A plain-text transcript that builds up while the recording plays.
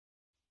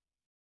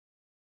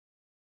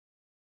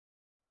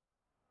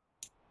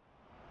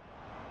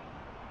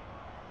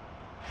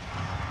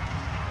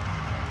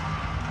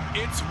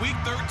It's Week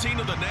 13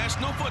 of the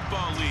National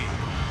Football League.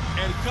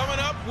 And coming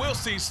up, we'll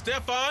see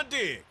Stephon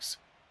Diggs.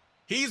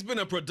 He's been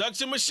a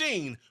production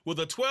machine with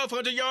a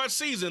 1,200-yard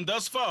season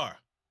thus far.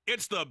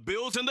 It's the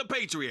Bills and the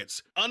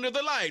Patriots under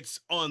the lights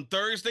on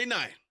Thursday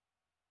night.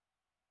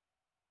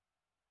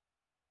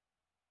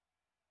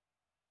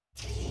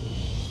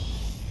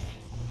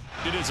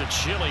 It is a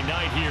chilly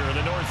night here in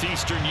the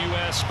northeastern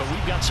U.S., but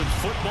we've got some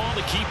football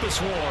to keep us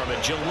warm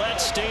at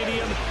Gillette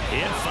Stadium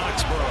in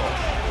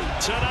Foxborough.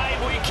 Tonight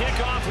we kick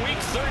off Week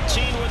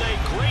 13 with a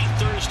great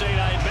Thursday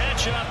night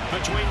matchup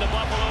between the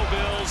Buffalo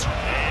Bills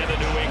and the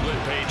New England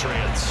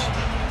Patriots.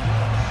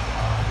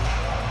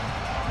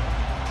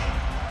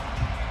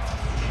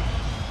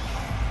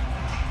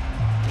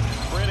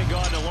 Brandon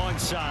Gaudin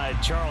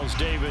alongside Charles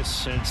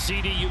Davis. And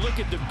CD, you look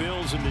at the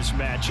Bills in this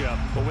matchup,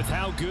 but with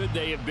how good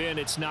they have been,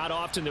 it's not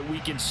often that we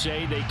can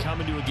say they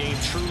come into a game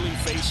truly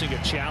facing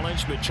a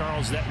challenge. But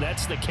Charles,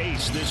 that's the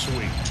case this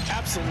week.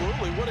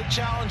 Absolutely. What a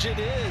challenge it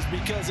is,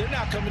 because they're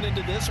not coming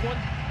into this one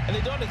and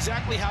they don't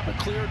exactly have a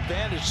clear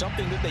advantage,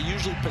 something that they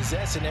usually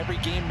possess in every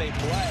game they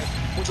play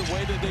with the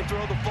way that they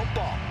throw the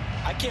football.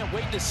 I can't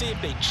wait to see if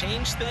they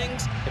change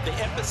things, if they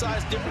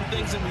emphasize different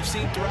things than we've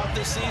seen throughout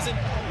this season,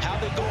 how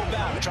they go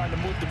about trying to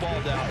move the ball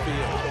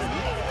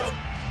downfield.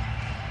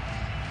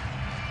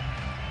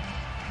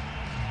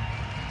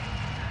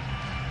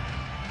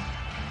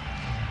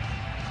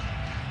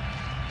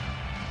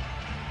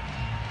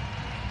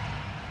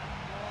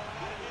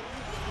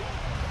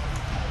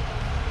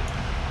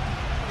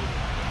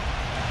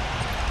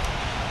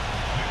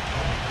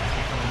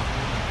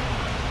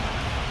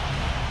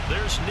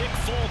 There's Nick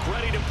Folk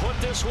ready to put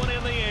this one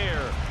in the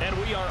air, and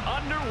we are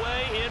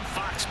underway in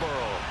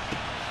Foxborough.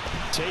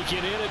 Taken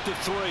in at the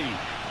 3.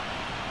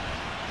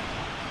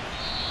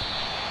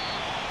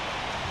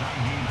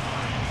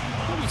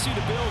 We see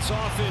the Bills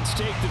offense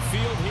take the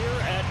field here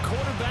at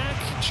quarterback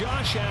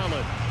Josh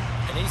Allen.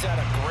 And he's had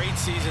a great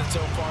season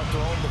so far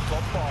throwing the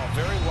football.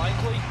 Very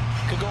likely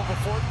could go over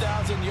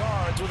 4,000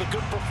 yards with a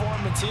good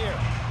performance here.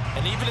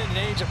 And even in an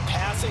age of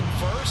passing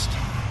first,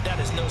 that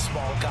is no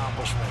small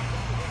accomplishment.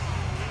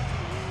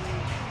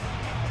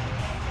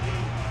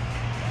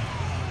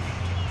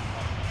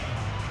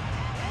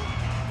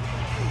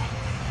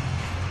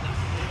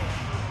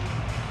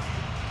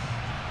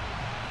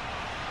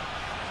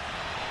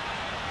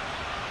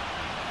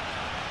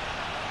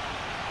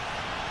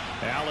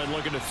 Allen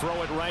looking to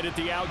throw it right at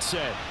the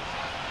outset.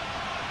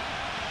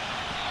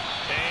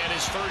 And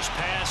his first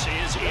pass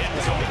is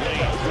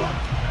incomplete.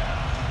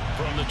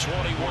 From the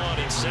 21,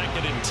 it's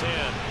 2nd and 10.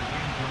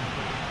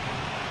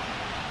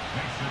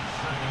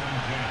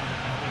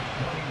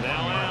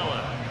 Now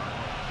Allen.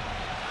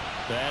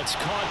 That's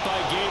caught by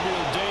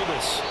Gabriel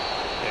Davis.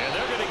 And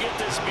they're going to get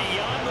this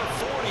beyond the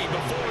 40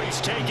 before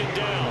he's taken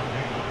down.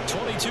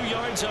 22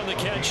 yards on the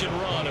catch and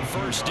run, a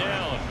first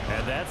down.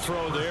 And that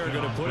throw there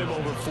going to put him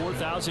over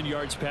 4,000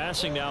 yards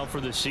passing now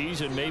for the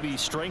season, maybe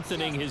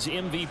strengthening his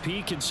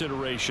MVP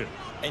consideration.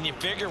 And you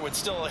figure with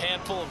still a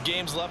handful of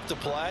games left to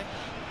play,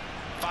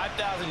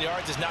 5,000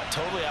 yards is not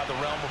totally out of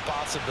the realm of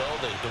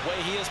possibility. The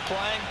way he is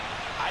playing,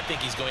 I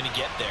think he's going to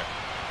get there.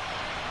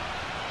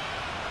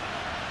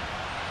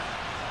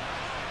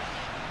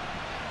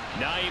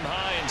 Naeem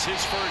Hines,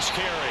 his first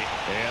carry.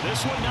 And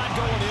this one not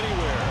going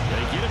anywhere.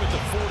 They get him at the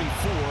 44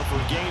 for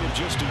a gain of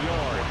just a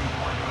yard.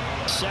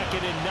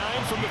 2nd and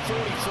 9 from the 44.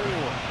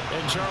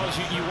 And, Charles,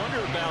 you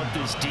wonder about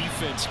this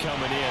defense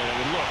coming in. I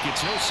mean, look,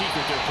 it's no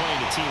secret they're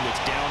playing a team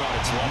that's down on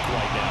its luck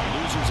right now.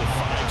 Losers of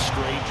 5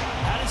 straight.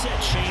 How does that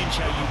change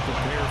how you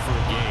prepare for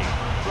a game?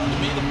 To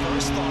me, the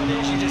first thought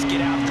is you just get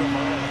after them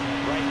early,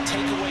 right?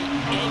 Take away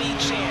any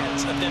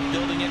chance of them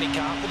building any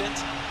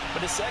confidence.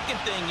 But the second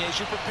thing is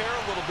you prepare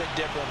a little bit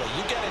differently.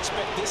 You got to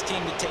expect this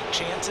team to take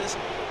chances,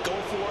 go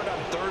for it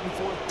on 3rd and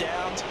 4th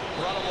downs,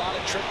 run a lot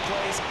of trick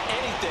plays,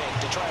 anything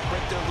to try and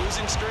break their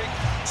losing streak.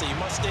 So you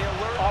must stay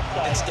alert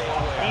and stay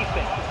aware.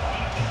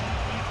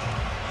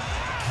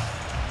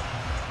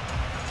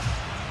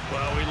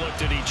 Well, we looked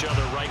at each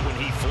other right when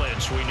he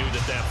flinched. We knew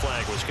that that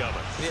flag was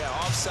coming. Yeah,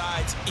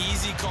 offsides,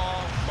 easy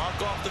call,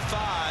 mark off the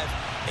 5,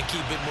 and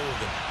keep it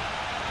moving.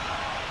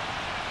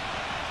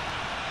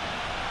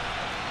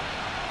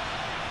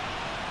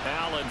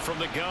 Allen from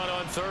the gun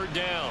on 3rd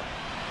down.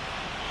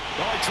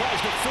 Oh, he tries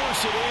to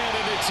force it in,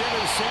 and it's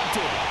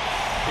intercepted.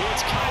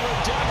 It's Kyler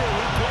Duggar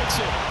who puts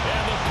it,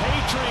 and the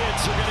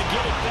Patriots are going to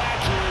get it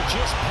back here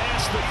just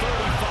past the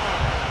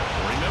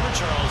 35. Remember,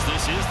 Charles,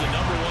 this is the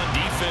 #1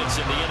 defense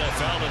in the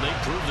NFL, and they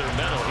proved their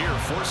mettle here,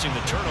 forcing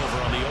the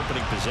turnover on the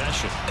opening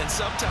possession. And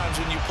sometimes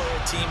when you play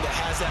a team that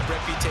has that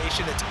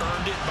reputation, it's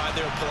earned it by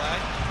their play.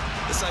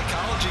 The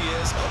psychology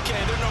is, okay,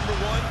 they're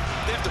 #1.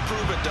 They have to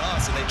prove it to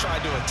us, and they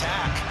tried to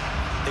attack.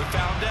 They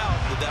found out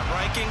that that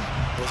ranking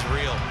was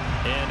real.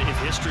 And if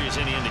history is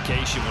any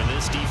indication, when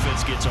this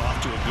defense gets off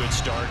to a good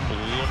start,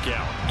 look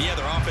out. Yeah,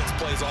 their offense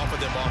plays off of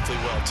them awfully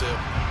well, too.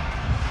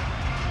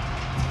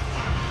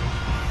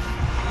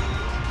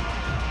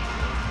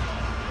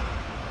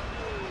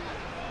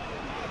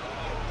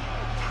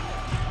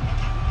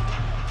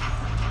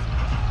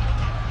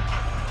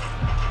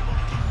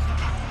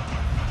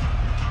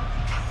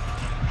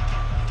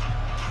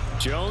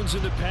 Jones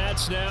and the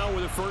Pats now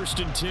with a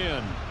 1st and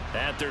 10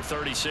 at their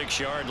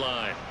 36-yard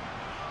line.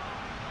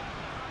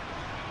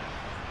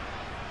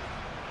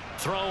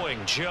 Throwing,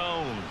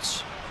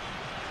 Jones.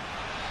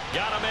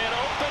 Got a man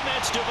open.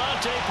 That's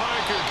Devontae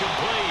Parker,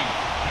 complete.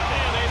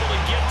 And able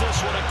to get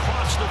this one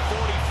across the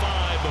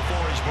 45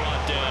 before he's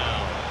brought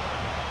down.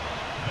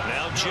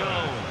 Now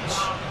Jones.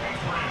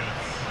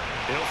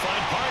 He'll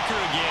find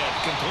Parker again,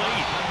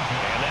 complete.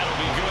 And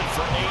that'll be good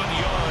for 8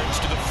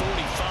 yards to the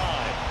 45.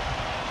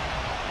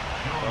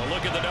 Well,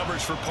 look at the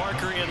numbers for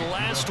Parker in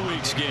last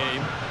week's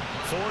game.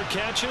 4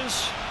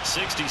 catches,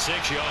 66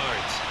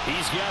 yards.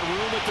 He's got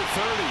room at the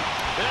 30.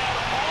 And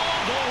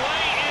all the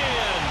way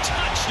in.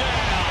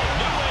 Touchdown,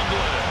 New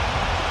England.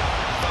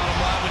 Bottom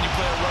line, when you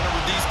play a runner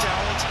with these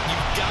talents,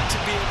 you've got to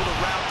be able to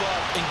wrap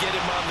up and get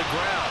him on the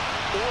ground.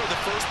 Or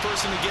the first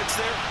person who gets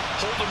there,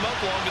 hold him up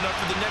long enough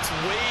for the next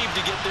wave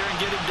to get there and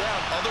get him down.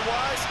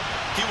 Otherwise,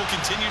 he will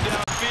continue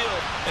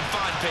downfield and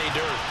find pay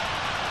dirt.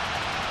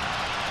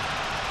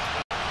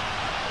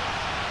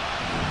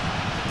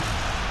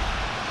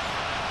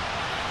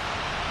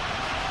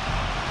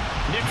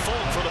 Nick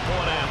Folk for the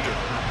point after.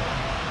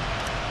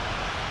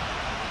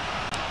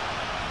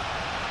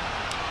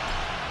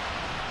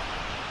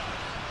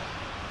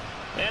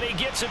 And he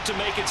gets it to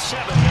make it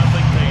 7-0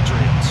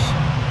 Patriots.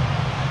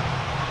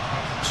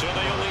 So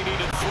they only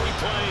needed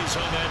 3 plays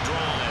on that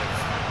drive.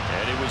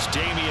 And it was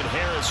Damian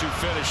Harris who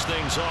finished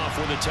things off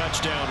with a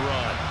touchdown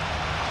run.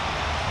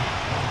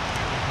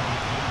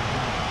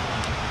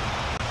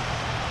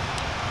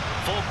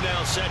 Folk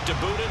now set to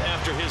boot it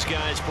after his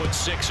guys put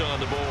 6 on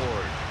the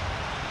board.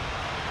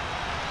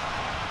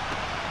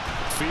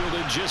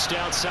 Fielded just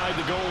outside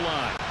the goal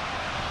line.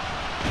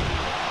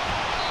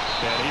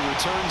 And he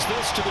returns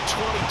this to the 22.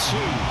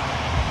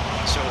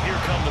 So here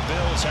come the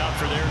Bills out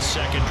for their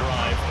second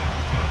drive.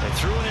 They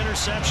threw an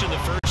interception the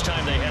first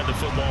time they had the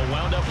football,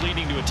 wound up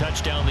leading to a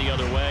touchdown the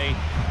other way.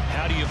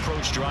 How do you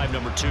approach drive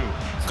number 2?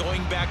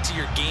 Going back to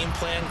your game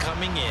plan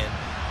coming in,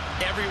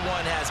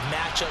 everyone has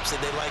matchups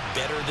that they like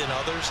better than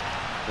others.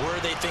 Where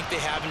they think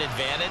they have an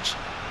advantage,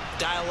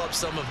 dial up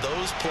some of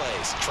those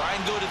plays. Try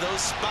and go to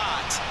those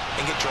spots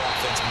and get your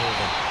offense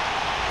moving.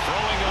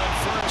 Throwing on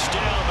first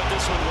down, but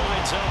this one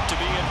winds up to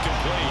be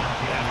incomplete.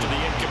 After the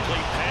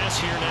incomplete pass,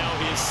 here now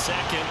is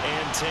 2nd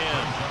and 10.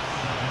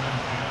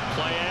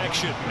 Play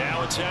action.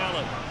 Now it's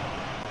Allen.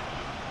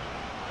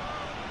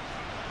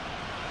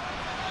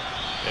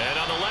 And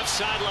on the left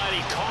sideline,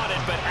 he caught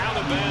it, but out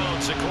of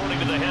bounds, according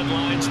to the head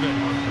linesman.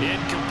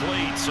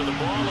 Incomplete, so the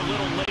ball a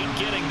little late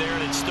getting there,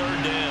 and it's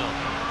 3rd down.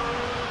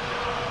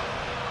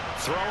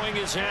 Throwing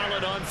is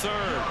Allen on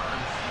 3rd.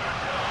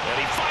 And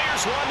he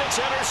fires one that's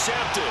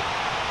intercepted.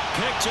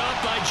 Picked up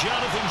by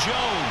Jonathan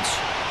Jones.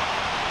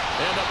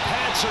 And the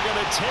Pats are going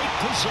to take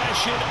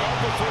possession of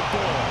the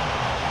football.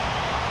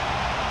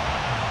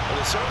 Well,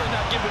 they're certainly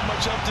not giving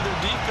much up to their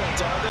defense,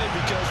 are they?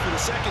 Because for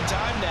the second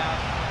time now,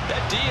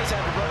 that D has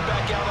had to run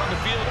back out on the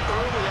field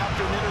early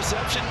after an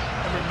interception.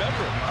 And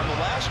remember, on the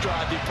last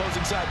drive, the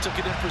opposing side took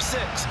it in for 6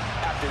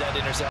 after that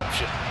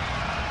interception.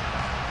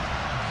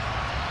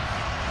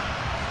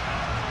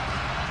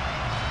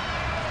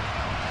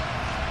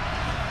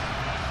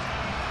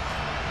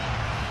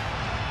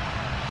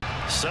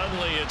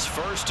 Suddenly, it's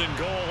 1st and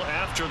goal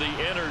after the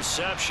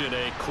interception.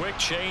 A quick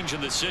change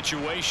in the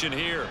situation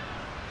here.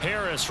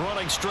 Harris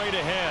running straight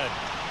ahead.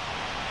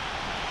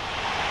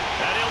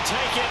 And he'll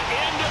take it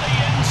into the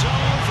end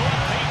zone for a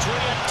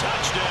Patriot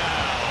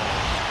touchdown.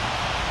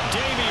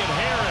 Damian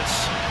Harris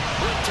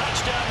with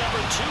touchdown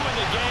number 2 in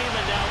the game,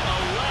 and now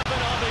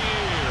 11 on the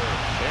year.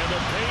 And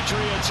the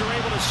Patriots are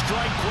able to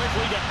strike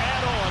quickly to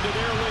add on to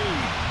their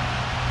lead.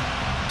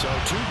 So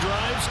 2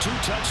 drives, 2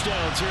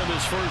 touchdowns here in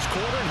this first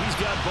quarter, and he's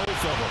got both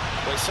of them.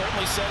 Well, he's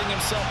certainly setting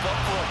himself up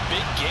for a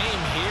big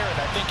game here, and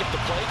I think if the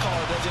play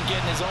caller doesn't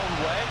get in his own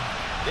way,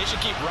 they should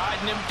keep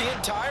riding him the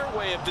entire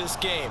way of this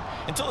game.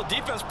 Until the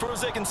defense proves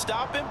they can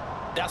stop him,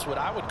 that's what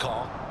I would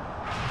call.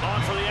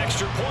 On for the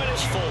extra point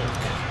is Folk.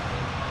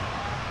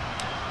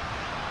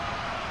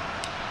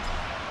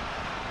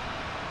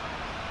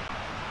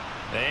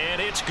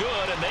 And it's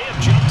good, and they have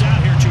jumped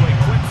out here to a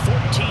quick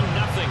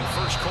 14-0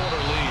 first quarter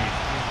lead.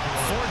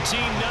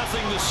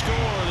 14-0 the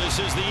score. This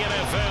is the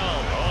NFL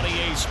on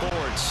EA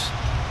Sports.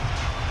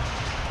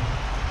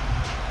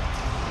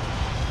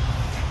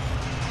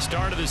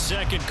 Start of the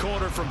second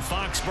quarter from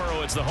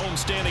Foxborough. It's the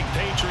homestanding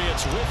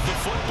Patriots with the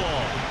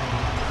football.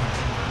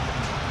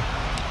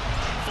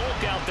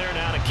 Folk out there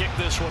now to kick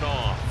this one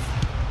off.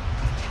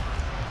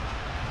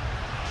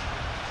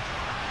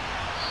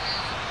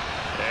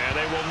 And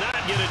they will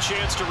not get a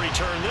chance to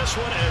return this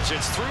one as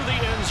it's through the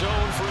end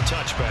zone for a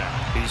touchback.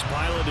 He's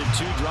piloted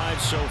 2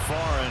 drives so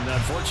far, and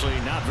unfortunately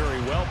not very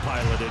well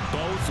piloted.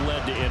 Both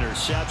led to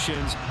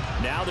interceptions.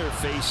 Now they're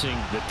facing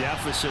the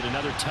deficit.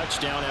 Another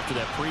touchdown after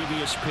that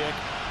previous pick.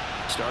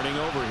 Starting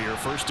over here,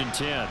 1st and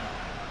 10.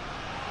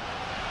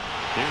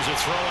 Here's a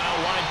throw out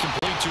wide,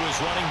 complete to his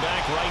running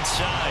back right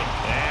side.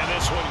 And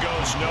this one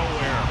goes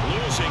nowhere.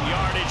 Losing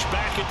yardage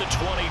back at the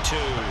 22.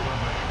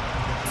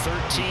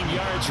 13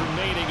 yards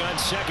remaining on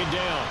second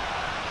down.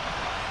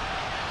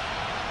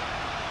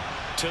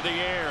 To the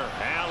air,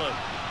 Allen.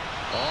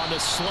 On the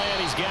slant,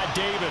 he's got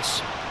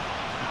Davis.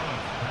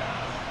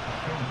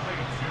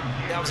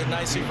 That was a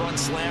nicely run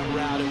slant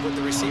route, and what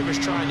the receiver's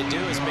trying to do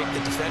is make the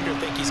defender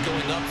think he's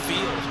going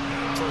upfield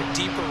for a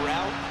deeper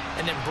route,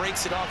 and then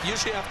breaks it off,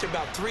 usually after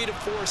about 3 to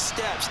 4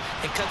 steps,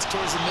 and cuts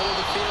towards the middle of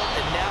the field.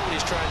 And now what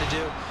he's trying to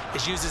do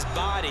is use his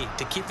body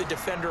to keep the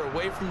defender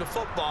away from the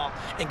football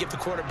and give the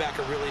quarterback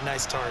a really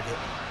nice target.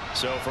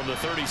 So from the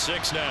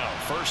 36 now,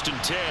 1st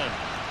and 10.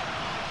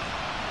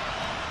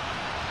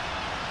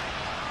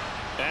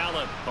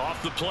 Allen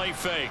off the play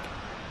fake.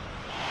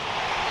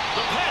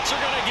 The Pats are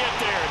going to get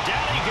there.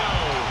 Down he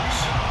goes.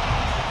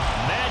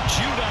 Matt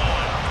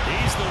Judon.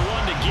 He's the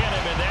one to get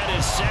him, and that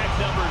is sack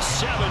number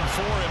 7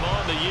 for him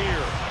on the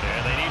year.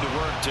 And they need to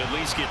work to at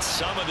least get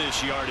some of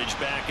this yardage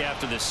back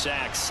after the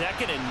sack.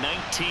 2nd and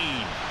 19.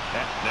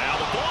 Now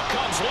the ball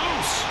comes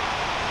loose.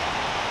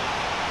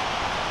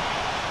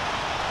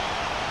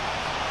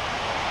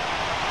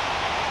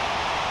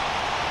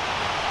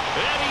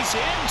 And he's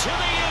into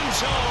the end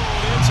zone.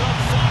 It's a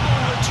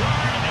fumble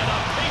return and a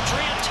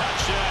Patriot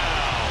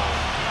touchdown.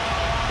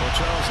 Well,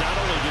 Charles, not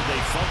only did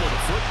they fumble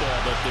the football,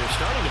 but they're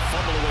starting to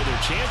fumble away their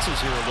chances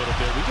here a little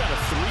bit. We've got a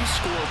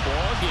 3-score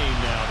ball game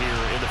now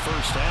here in the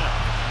first half.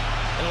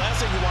 And the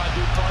last thing you want to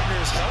do, partner,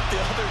 is help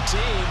the other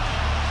team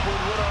with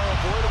what are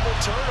avoidable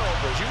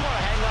turnovers. You want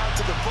to hang on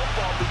to the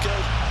football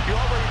because you're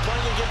already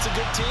playing against a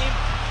good team.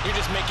 You're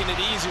just making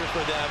it easier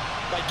for them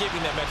by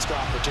giving them extra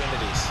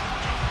opportunities.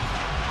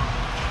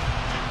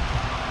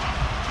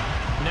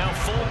 Now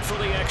Folk for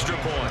the extra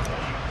point.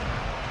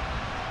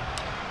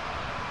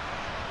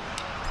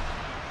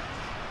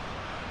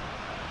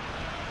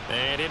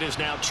 And it is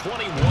now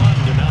 21-0.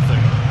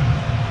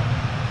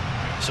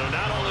 So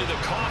not only the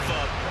cough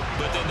up,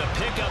 but then the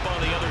pickup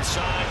on the other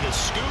side, the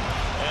scoop,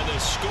 and the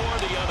score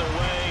the other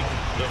way,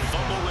 the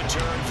fumble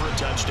return for a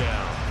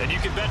touchdown. And you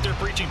can bet they're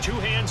preaching 2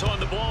 hands on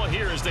the ball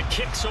here as the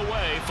kicks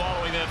away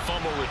following that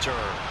fumble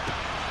return.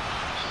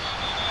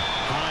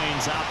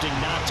 Hines opting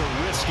not to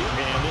risk it,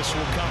 and this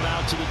will come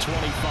out to the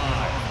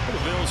 25.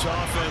 The Bills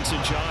offense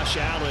and Josh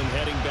Allen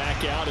heading back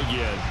out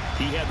again.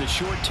 He had the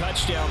short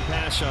touchdown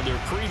pass on their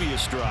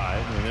previous drive,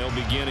 and they'll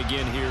begin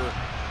again here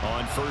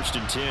on 1st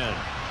and 10.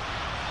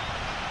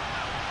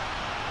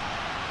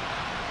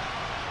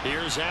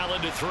 Here's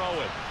Allen to throw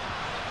it.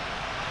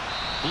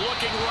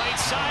 Looking right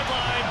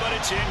sideline, but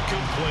it's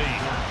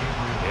incomplete.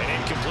 An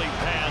incomplete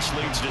pass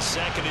leads to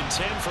 2nd and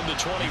 10 from the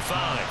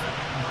 25.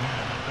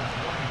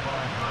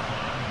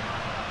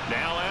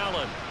 Now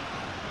Allen.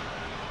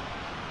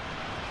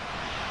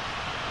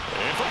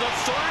 And for the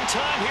 3rd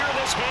time here in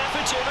this half,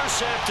 it's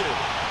intercepted.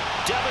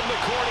 Devin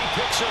McCourty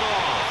picks it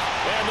off.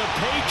 And the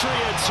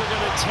Patriots are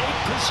going to take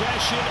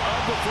possession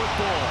of the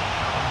football.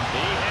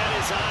 He had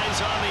his eyes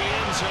on the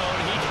end zone.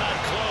 He got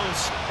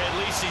close. At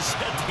least he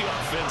set the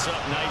offense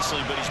up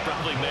nicely, but he's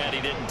probably mad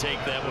he didn't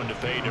take that one to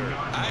pay dirt.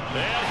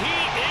 And he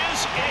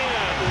is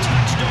in.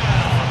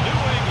 Touchdown,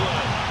 New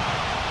England.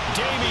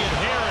 Damian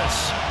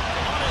Harris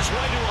on his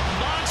way to a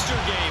monster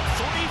game.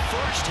 3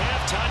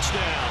 first-half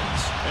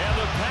touchdowns. And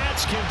the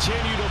Pats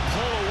continue to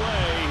pull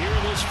away here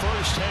in this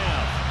first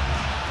half.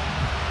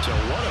 So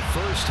what a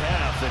first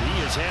half that he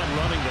has had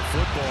running the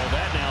football.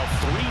 That now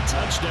 3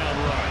 touchdown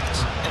runs.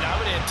 And I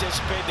would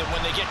anticipate that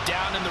when they get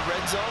down in the red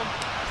zone,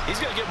 he's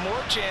going to get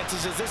more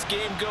chances as this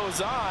game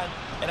goes on.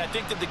 And I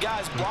think that the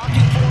guys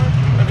blocking for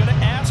him are going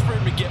to ask for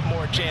him to get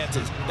more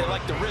chances. They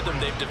like the rhythm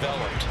they've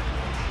developed.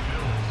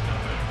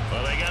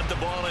 Well, they got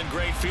the ball in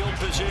great field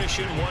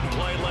position. 1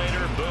 play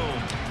later, boom,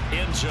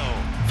 end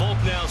zone. Folk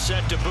now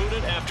set to boot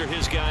it after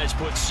his guys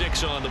put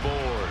 6 on the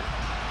board.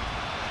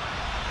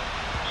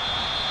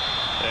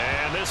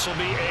 And this will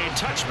be a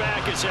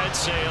touchback as that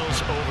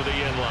sails over the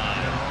end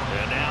line.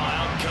 And now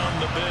out come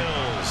the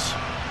Bills.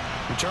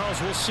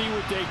 Charles, we'll see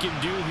what they can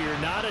do here.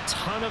 Not a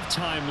ton of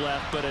time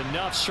left, but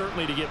enough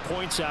certainly to get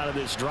points out of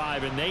this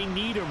drive. And they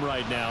need them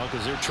right now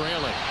because they're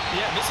trailing.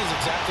 Yeah, this is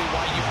exactly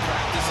why you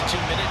practice a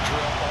 2-minute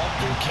drill all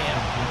through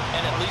camp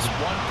and at least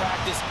 1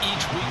 practice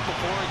each week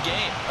before a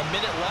game. A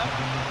minute left,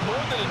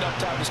 more than enough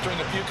time to string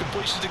a few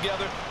completions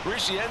together,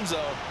 reach the end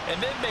zone, and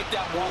then make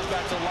that walk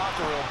back to the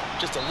locker room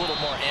just a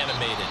little more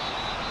animated.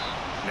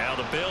 Now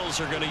the Bills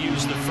are going to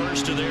use the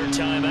first of their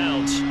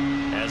timeouts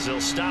as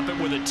they'll stop it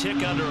with a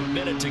tick under a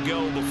minute to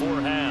go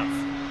before half.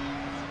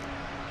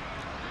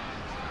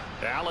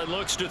 Allen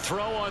looks to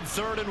throw on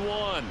 3rd and 1.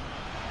 And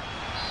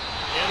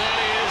that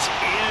is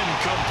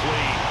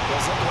incomplete.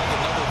 Does look like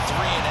another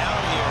 3 and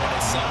out here, and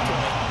at some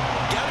point,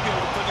 you got to be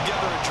able to put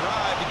together a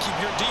drive to keep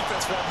your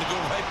defense from having to go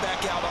right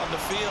back out on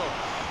the field.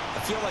 I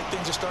feel like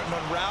things are starting to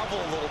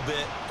unravel a little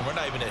bit, and we're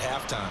not even at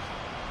halftime.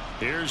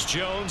 Here's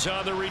Jones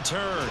on the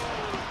return.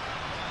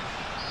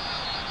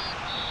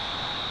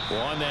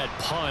 Well, on that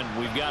punt,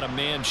 we've got a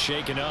man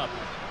shaken up.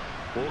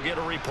 We'll get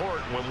a report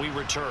when we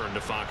return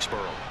to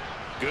Foxborough.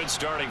 Good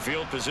starting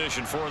field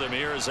position for them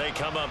here as they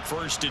come up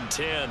 1st and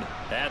 10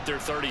 at their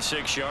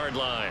 36-yard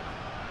line.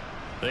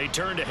 They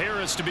turn to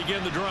Harris to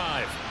begin the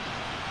drive.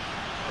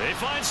 They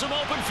find some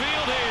open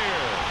field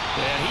here.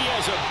 And he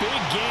has a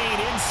big gain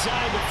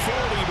inside the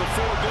 40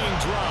 before being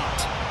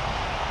dropped.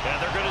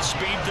 And they're going to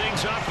speed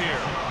things up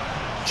here.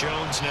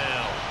 Jones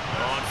now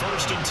on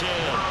 1st and 10.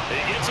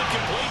 He gets it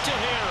complete to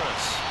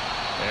Harris.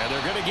 And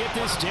they're going to get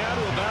this down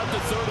to about the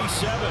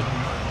 37.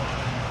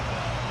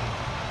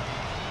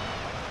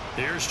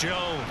 Here's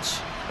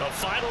Jones. A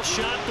final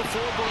shot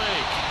before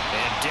break.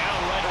 And down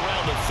right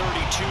around the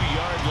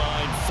 32-yard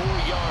line. 4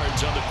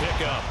 yards on the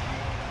pickup.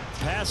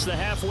 Past the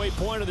halfway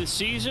point of the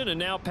season and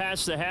now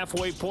past the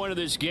halfway point of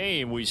this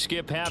game. We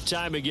skip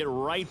halftime and get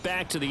right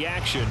back to the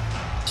action.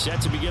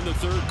 Set to begin the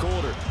third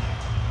quarter.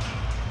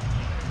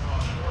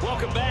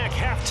 Welcome back.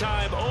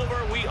 Halftime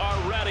over. We are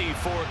ready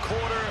for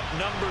quarter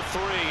number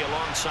 3.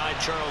 Alongside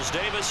Charles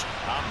Davis,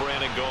 I'm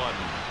Brandon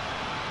Gordon.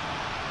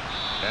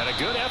 And a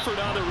good effort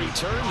on the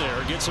return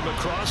there. Gets him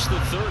across the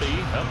 30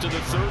 up to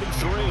the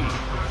 33.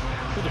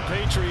 With the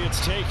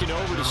Patriots taking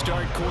over to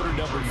start quarter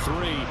number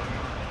 3.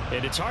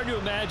 And it's hard to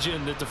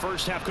imagine that the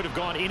first half could have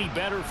gone any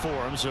better for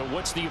them. So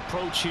what's the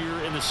approach here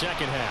in the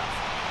second half?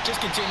 Just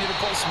continue to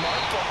play smart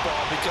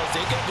football because they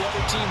got the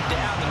other team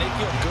down and they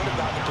feel good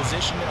about the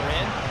position they're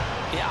in.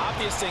 The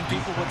obvious thing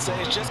people would say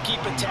is just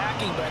keep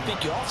attacking, but I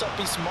think you also have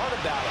to be smart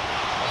about it.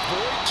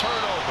 Avoid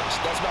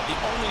turnovers. That's about the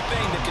only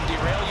thing that can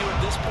derail you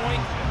at this point.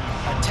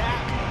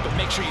 Attack, but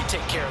make sure you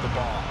take care of the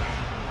ball.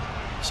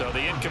 So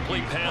the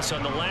incomplete pass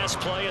on the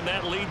last play, and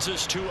that leads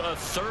us to a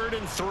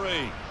 3rd and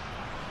 3.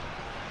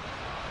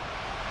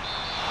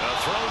 A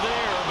throw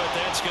there, but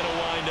that's going to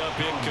wind up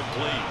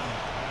incomplete.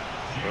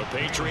 The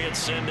Patriots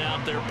send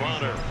out their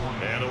punter.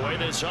 And the way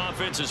this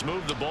offense has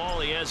moved the ball,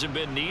 he hasn't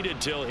been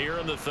needed till here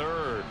in the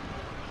 3rd.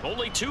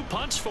 Only 2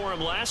 punts for him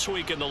last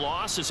week in the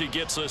loss as he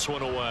gets this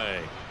one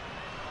away.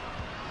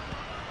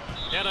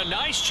 And a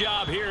nice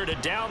job here to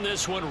down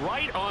this one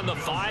right on the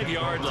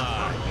 5-yard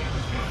line.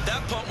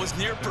 That punt was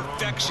near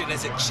perfection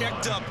as it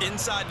checked up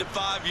inside the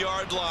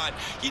 5-yard line.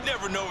 You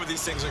never know where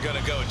these things are going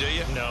to go, do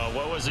you? No,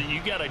 what was it?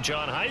 You got a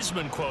John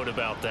Heisman quote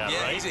about that,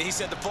 yeah, right? He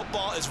said the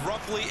football is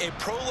roughly a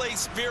prolate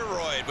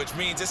spheroid, which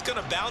means it's going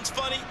to bounce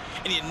funny,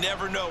 and you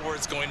never know where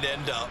it's going to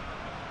end up.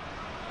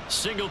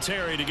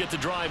 Singletary to get the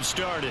drive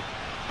started.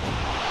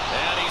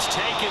 And he's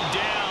taken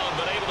down,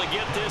 but able to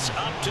get this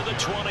up to the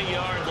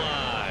 20-yard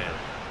line.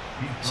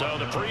 So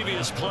the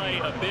previous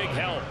play, a big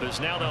help, as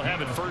now they'll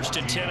have it 1st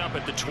and 10 up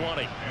at the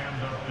 20.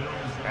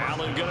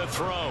 Allen going to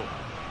throw.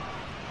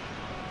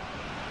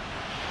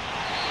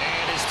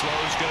 And his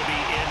throw's going to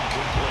be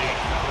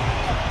incomplete.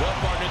 Well,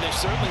 partner, they've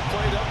certainly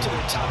played up to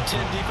their top 10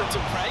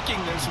 defensive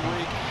ranking this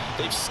week.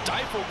 They've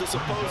stifled this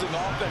opposing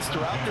offense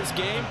throughout this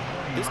game.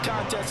 This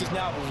contest is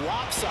now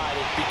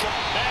lopsided because...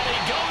 And he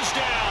goes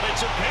down.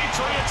 It's a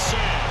Patriots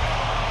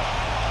sack.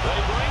 They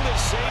bring the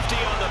safety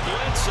on the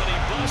blitz, and he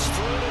busts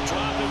through to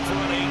drop it for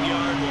an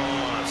 8-yard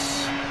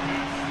loss.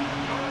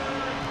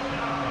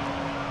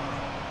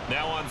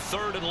 Now on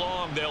 3rd and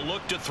long, they'll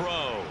look to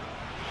throw.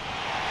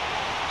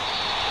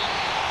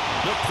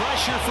 The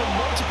pressure from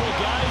multiple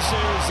guys there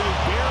as they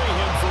bury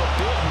him for a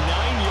big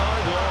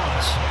 9-yard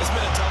loss. It's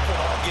been a tough one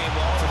all game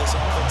long for this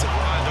offensive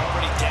line. They're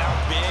already down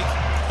big,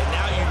 and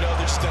now you know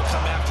they're just going to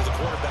come after the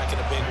quarterback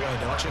in a big way,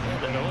 don't you?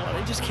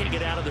 They just can't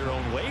get out of their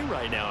own way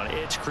right now.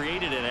 It's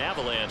created an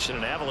avalanche, and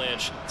an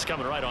avalanche is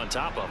coming right on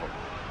top of them.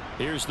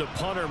 Here's the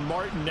punter,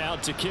 Martin,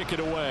 out to kick it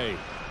away.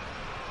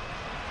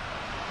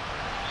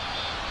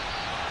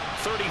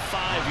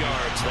 35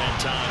 yards that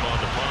time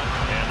on the punt,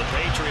 and the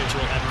Patriots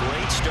will have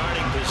great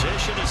starting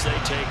position as they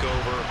take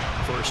over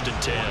 1st and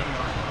 10.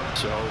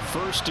 So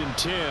 1st and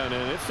 10,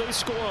 and if they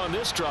score on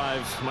this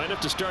drive, might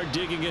have to start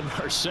digging in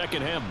our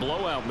second half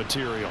blowout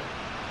material.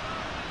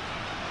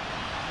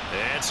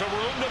 And some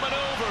room to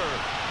maneuver.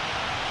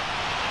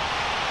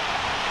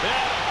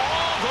 And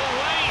all the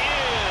way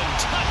in.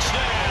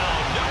 Touchdown,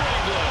 New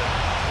England.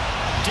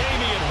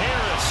 Damian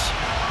Harris,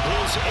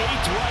 his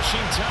 8th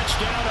rushing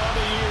touchdown on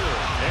the year.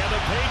 And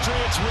the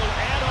Patriots will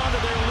add on to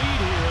their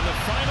lead here in the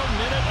final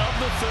minute of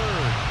the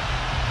 3rd.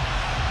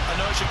 I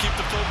know I should keep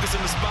the focus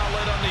and the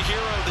spotlight on the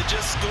hero that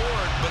just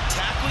scored, but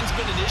tackling's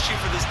been an issue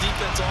for this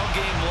defense all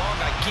game long.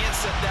 I can't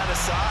set that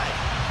aside.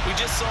 We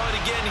just saw it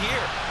again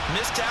here.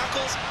 Missed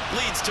tackles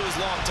leads to his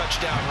long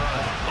touchdown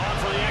run. On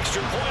for the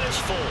extra point is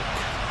Folk.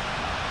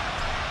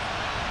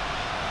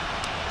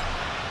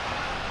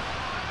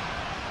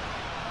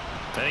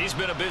 And he's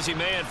been a busy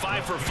man,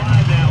 5 for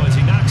 5 now as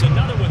he knocks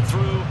another one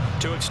through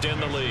to extend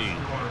the lead.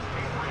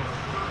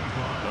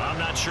 Well, I'm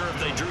not sure if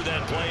they drew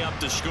that play up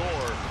to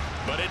score,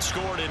 but it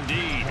scored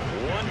indeed.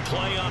 One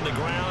play on the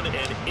ground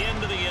and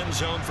into the end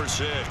zone for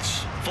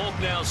 6. Folk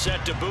now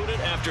set to boot it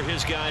after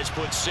his guys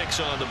put 6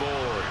 on the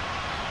board.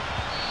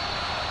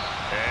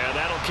 And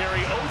that'll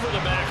carry over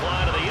the back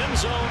line of the end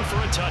zone for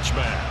a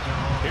touchback.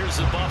 Here's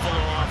the Buffalo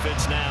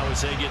offense now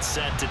as they get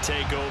set to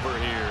take over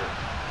here.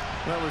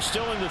 Well, we're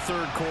still in the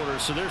 3rd quarter,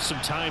 so there's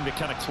some time to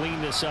kind of clean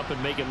this up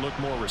and make it look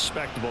more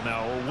respectable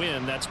now. A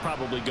win, that's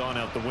probably gone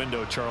out the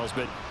window, Charles,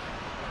 but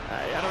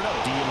I don't know.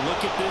 Do you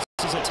look at this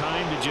as a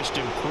time to just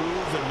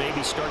improve and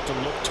maybe start to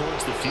look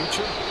towards the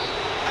future?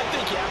 I think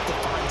think you have to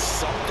find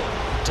something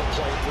to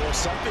play for,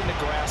 something to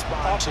grasp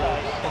onto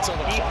until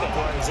the clock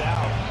runs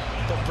out.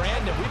 But,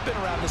 Brandon, we've been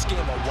around this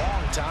game a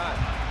long time.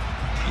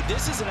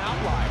 This is an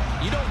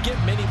outlier. You don't get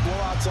many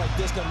blowouts like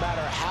this no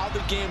matter how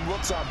the game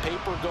looks on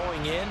paper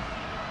going in.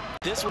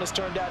 This one has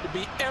turned out to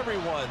be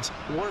everyone's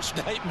worst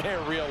nightmare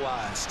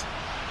realized.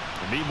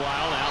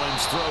 Meanwhile,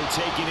 Allen's throw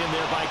taken in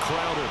there by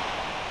Crowder.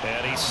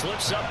 And he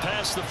slips up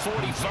past the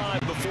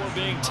 45 before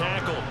being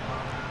tackled.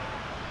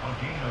 A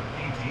gain of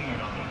 18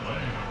 on the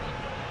play.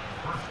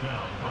 First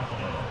down,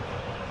 Buffalo.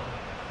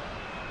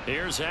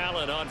 Here's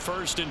Allen on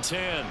 1st and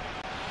 10.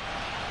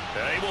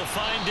 He will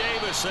find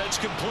Davis. That's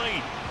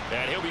complete.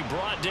 And he'll be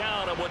brought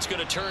down on what's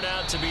going to turn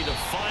out to be the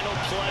final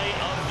play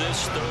of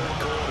this third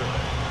quarter.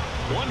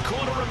 1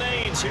 quarter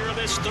remains here in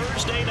this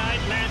Thursday night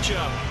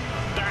matchup.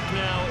 Back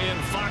now in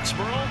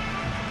Foxborough.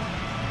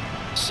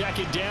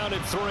 2nd down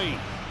and 3.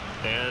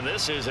 And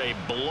this is a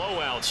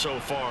blowout so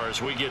far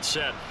as we get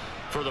set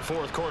for the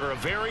 4th quarter. A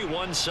very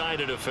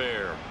one-sided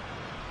affair.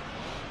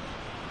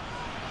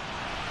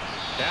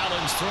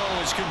 Allen's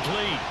throw is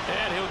complete.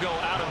 And he'll go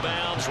out of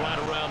bounds right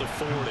around the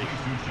 40.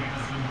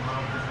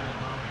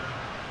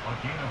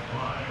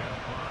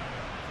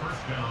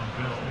 First down,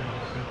 Bill.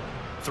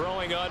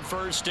 Throwing on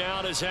 1st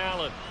down is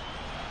Allen.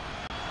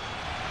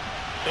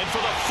 And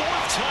for the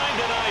 4th time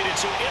tonight,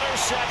 it's an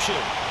interception.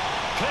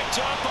 Picked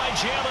up by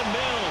Jalen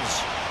Mills.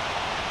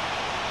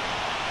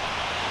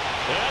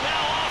 And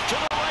now off to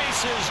the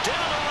races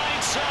down the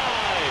right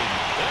side.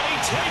 And he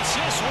takes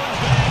this one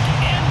back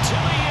into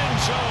the end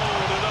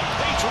zone. And the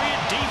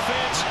Patriot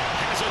defense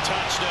has a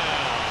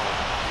touchdown.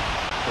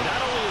 But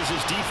not only is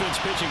his defense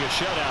pitching a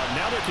shutout,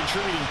 now they're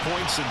contributing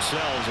points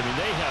themselves. I mean,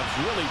 they have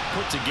really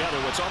put together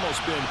what's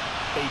almost been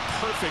a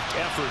perfect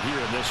effort here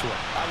in this one.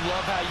 I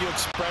love how you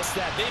express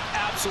that. They've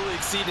absolutely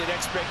exceeded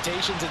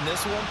expectations in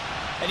this one.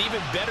 And even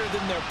better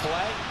than their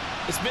play,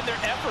 it's been their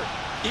effort.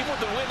 Even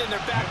with the win in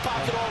their back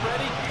pocket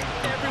already,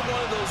 every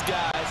one of those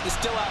guys is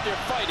still out there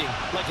fighting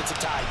like it's a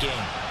tie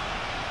game.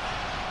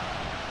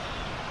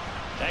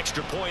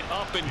 Extra point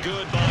up and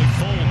good by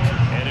Folk.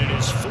 And it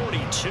is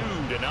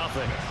 42-0.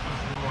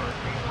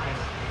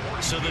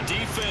 So the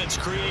defense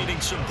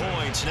creating some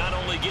points, not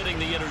only getting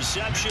the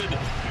interception,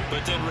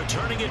 but then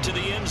returning it to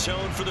the end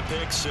zone for the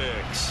pick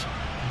 6.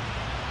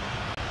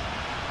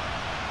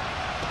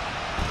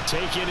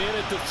 Taken in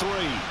at the 3.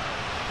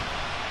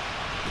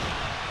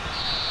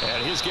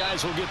 And his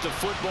guys will get the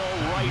football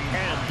right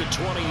at the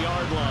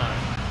 20-yard line.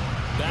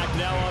 Back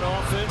now on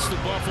offense, the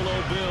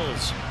Buffalo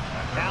Bills.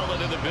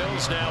 Allen and the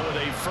Bills now with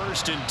a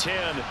 1st and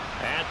 10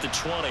 at the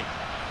 20.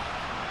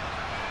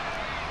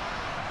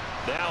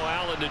 Now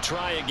Allen to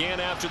try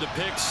again after the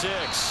pick 6.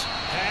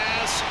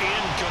 Pass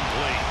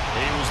incomplete.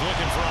 He was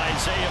looking for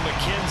Isaiah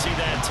McKenzie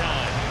that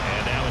time.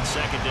 And now it's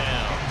 2nd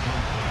down.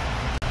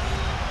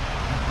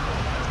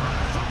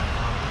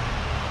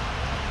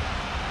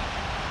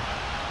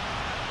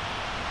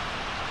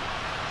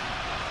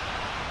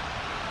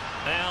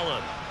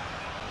 Allen.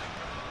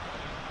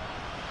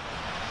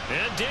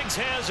 And Diggs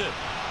has it.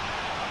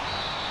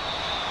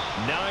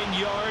 9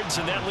 yards,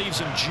 and that leaves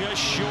him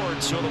just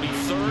short, so it'll be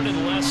 3rd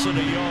and less than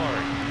a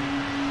yard.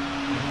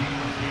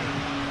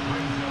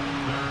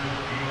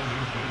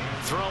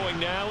 Throwing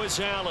now is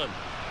Allen.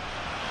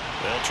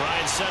 They'll try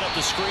and set up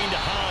the screen to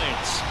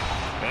Hines.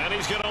 And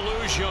he's going to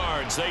lose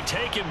yards. They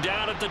take him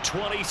down at the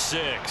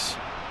 26.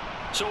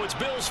 So it's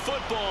Bills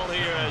football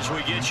here as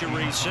we get you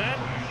reset.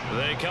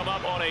 They come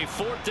up on a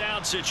 4th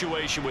down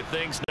situation with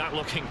things not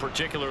looking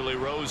particularly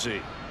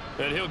rosy.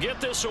 And he'll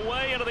get this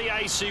away into the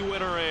icy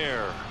winter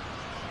air.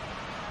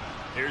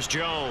 Here's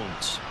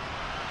Jones.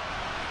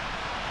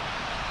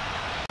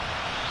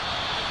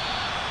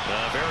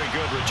 A very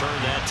good return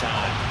that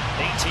time.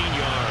 18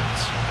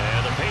 yards.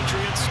 And the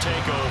Patriots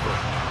take over.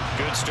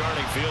 Good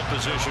starting field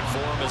position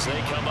for them as they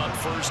come up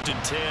 1st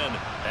and 10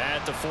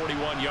 at the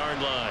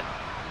 41-yard line.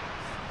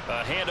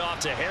 A handoff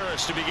to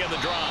Harris to begin the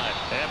drive.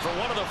 And for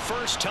one of the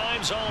first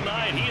times all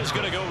night, he is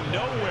going to go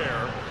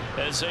nowhere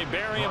as they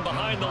bury him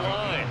behind the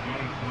line.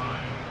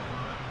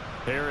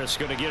 Harris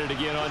going to get it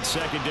again on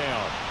 2nd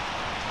down.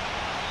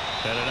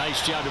 And a nice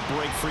job to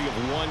break free of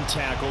 1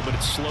 tackle, but it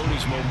slowed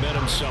his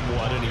momentum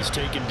somewhat, and he's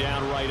taken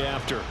down right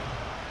after.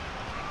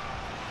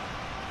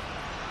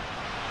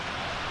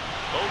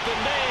 Open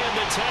man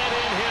to tight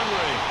end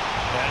Henry.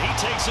 And he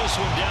takes this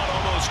one down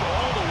almost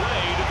all the way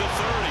to the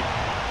 30.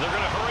 They're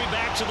going to hurry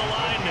back to the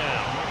line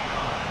now.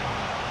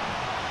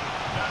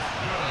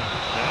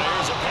 And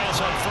there's a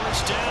pass on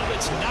 1st down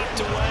that's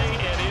knocked away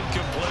and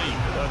incomplete.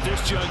 At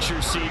this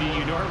juncture, CD,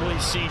 you normally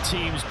see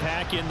teams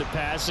pack in the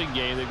passing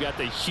game. They've got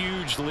the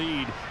huge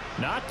lead.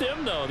 Not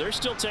them, though. They're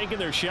still taking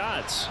their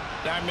shots.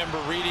 I remember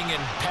reading in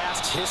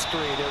past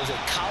history, there was a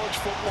college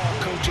football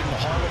coach in the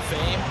Hall of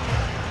Fame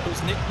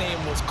whose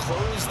nickname was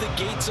Close the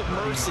Gates of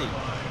Mercy.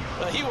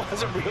 He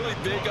wasn't really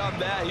big on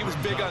that. He was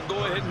big on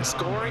go ahead and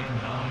scoring.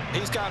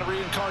 He's kind of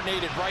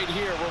reincarnated right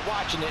here. We're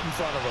watching it in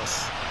front of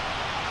us.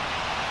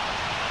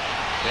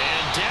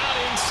 And down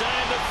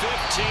inside the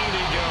 15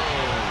 he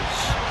goes.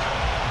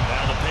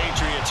 Now the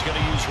Patriots Patriots going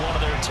to use one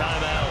of their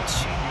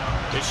timeouts.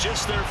 It's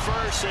just their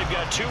first. They've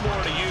got 2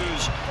 more to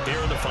use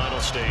here in the final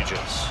stages.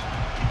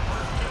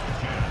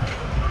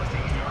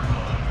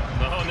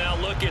 Oh, now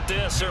look at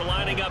this. They're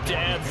lining up to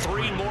add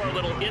 3 more. A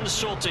little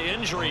insult to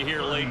injury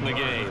here late in the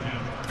game.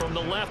 From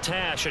the left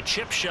hash, a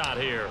chip shot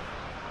here.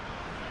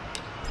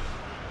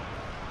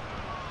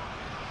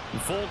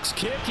 Folks'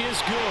 kick is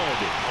good,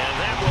 and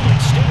that will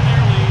extend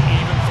their lead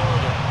even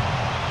further.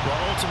 Well,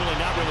 ultimately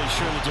not really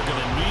sure that they're going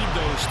to need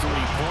those 3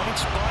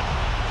 points, but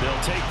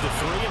they'll take the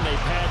 3 and they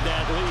pad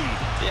that lead.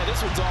 Yeah,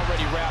 this one's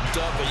already wrapped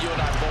up, but you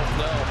and I both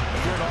know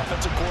if you're an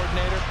offensive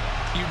coordinator,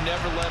 you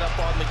never let up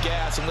on the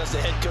gas unless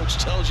the head coach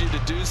tells you to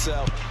do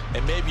so.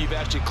 And maybe you've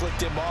actually clicked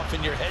him off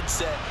in your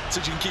headset so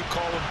you can keep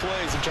calling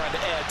plays and trying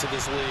to add to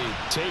this lead.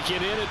 Take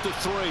it in at the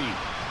 3.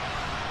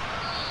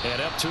 And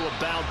up to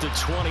about the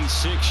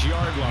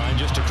 26-yard line,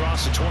 just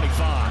across the 25.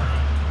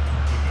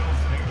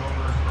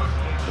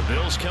 The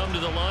Bills come to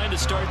the line to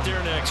start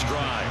their next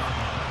drive.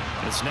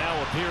 It's now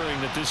appearing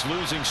that this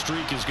losing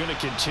streak is going to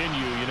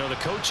continue. You know,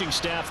 the coaching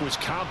staff was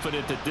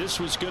confident that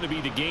this was going to be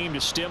the game to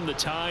stem the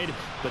tide,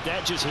 but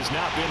that just has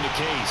not been the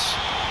case.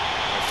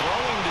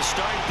 Throwing to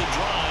start the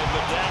drive,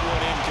 but that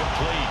one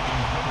incomplete.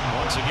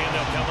 Once again,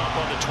 they'll come up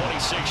on the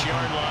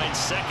 26-yard line,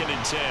 2nd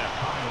and 10.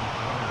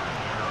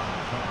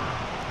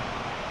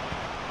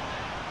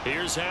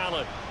 Here's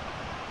Allen.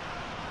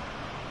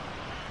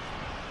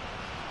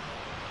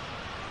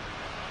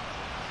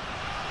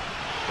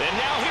 And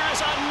now here's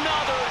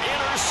another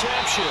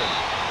interception.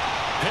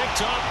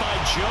 Picked up by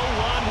Joe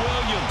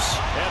Williams.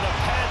 And the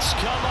Pats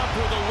come up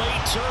with a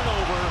late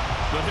turnover,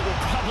 but it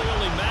will probably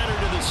only matter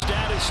to the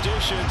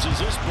statisticians as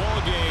this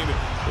ball game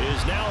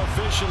is now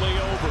officially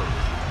over.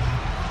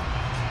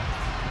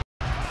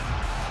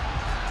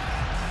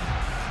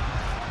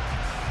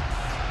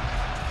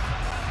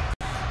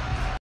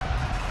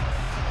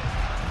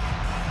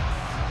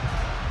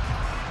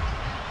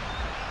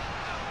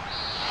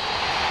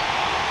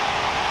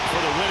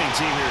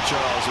 Team here,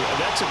 Charles.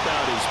 That's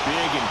about as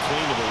big and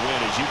clean of a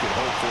win as you could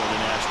hope for in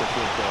the National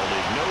Football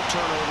League. No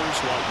turnovers.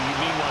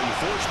 Meanwhile, you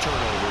forced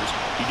turnovers.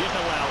 You didn't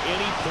allow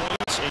any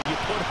points, and you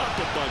put up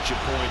a bunch of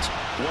points.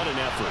 What an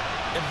effort.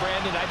 And,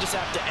 Brandon, I just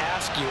have to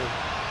ask you,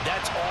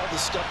 that's all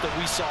the stuff that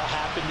we saw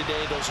happen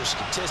today. Those are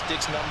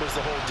statistics, numbers,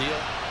 the whole deal.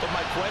 But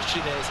my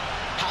question is,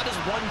 how does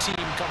one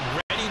team come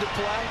ready to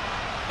play,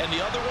 and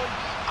the other one,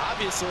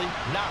 obviously,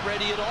 not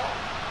ready at all?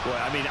 Well,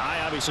 I mean,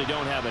 I obviously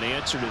don't have an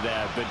answer to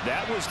that, but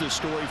that was the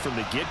story from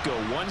the get-go.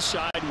 One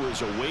side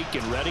was awake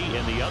and ready,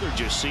 and the other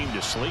just seemed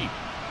to sleep.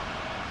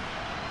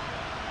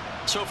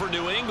 So for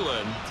New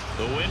England,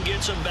 the win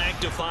gets them back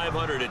to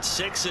 500 at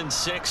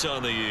 6-6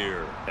 on the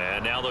year.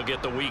 And now they'll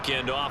get the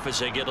weekend off as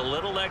they get a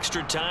little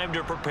extra time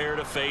to prepare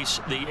to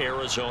face the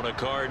Arizona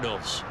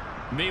Cardinals.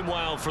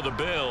 Meanwhile, for the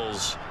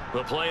Bills,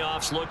 the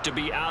playoffs look to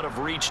be out of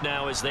reach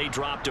now as they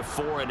drop to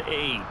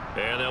 4-8.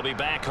 And they'll be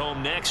back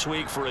home next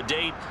week for a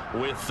date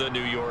with the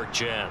New York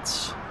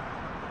Jets.